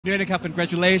Nanon Korapat,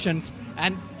 congratulations.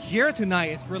 And here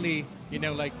tonight is really,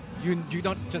 like you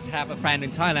don't just have a fan in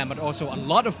Thailand, but also a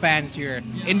lot of fans here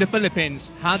in the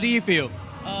Philippines. How do you feel?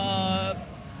 I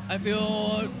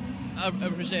feel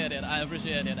appreciated. I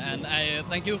appreciate it, and I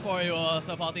thank you for your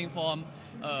supporting from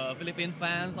Philippine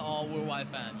fans or worldwide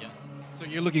fans. Yeah. So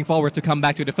you're looking forward to come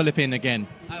back to the Philippines again?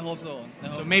 I hope so.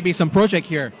 So maybe some project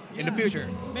here in the future.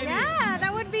 Maybe. Yeah,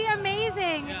 that would be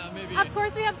amazing. Yeah, maybe. Of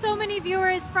course, we have so many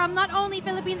viewers from not only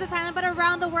Philippines and Thailand, but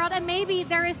around the world. And maybe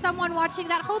there is someone watching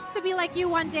that hopes to be like you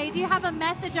one day. Do you have a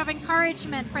message of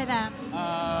encouragement for them?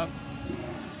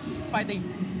 Fighting.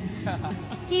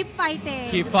 Keep fighting.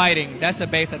 Keep fighting. That's the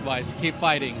base advice. Keep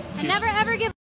fighting. And never ever give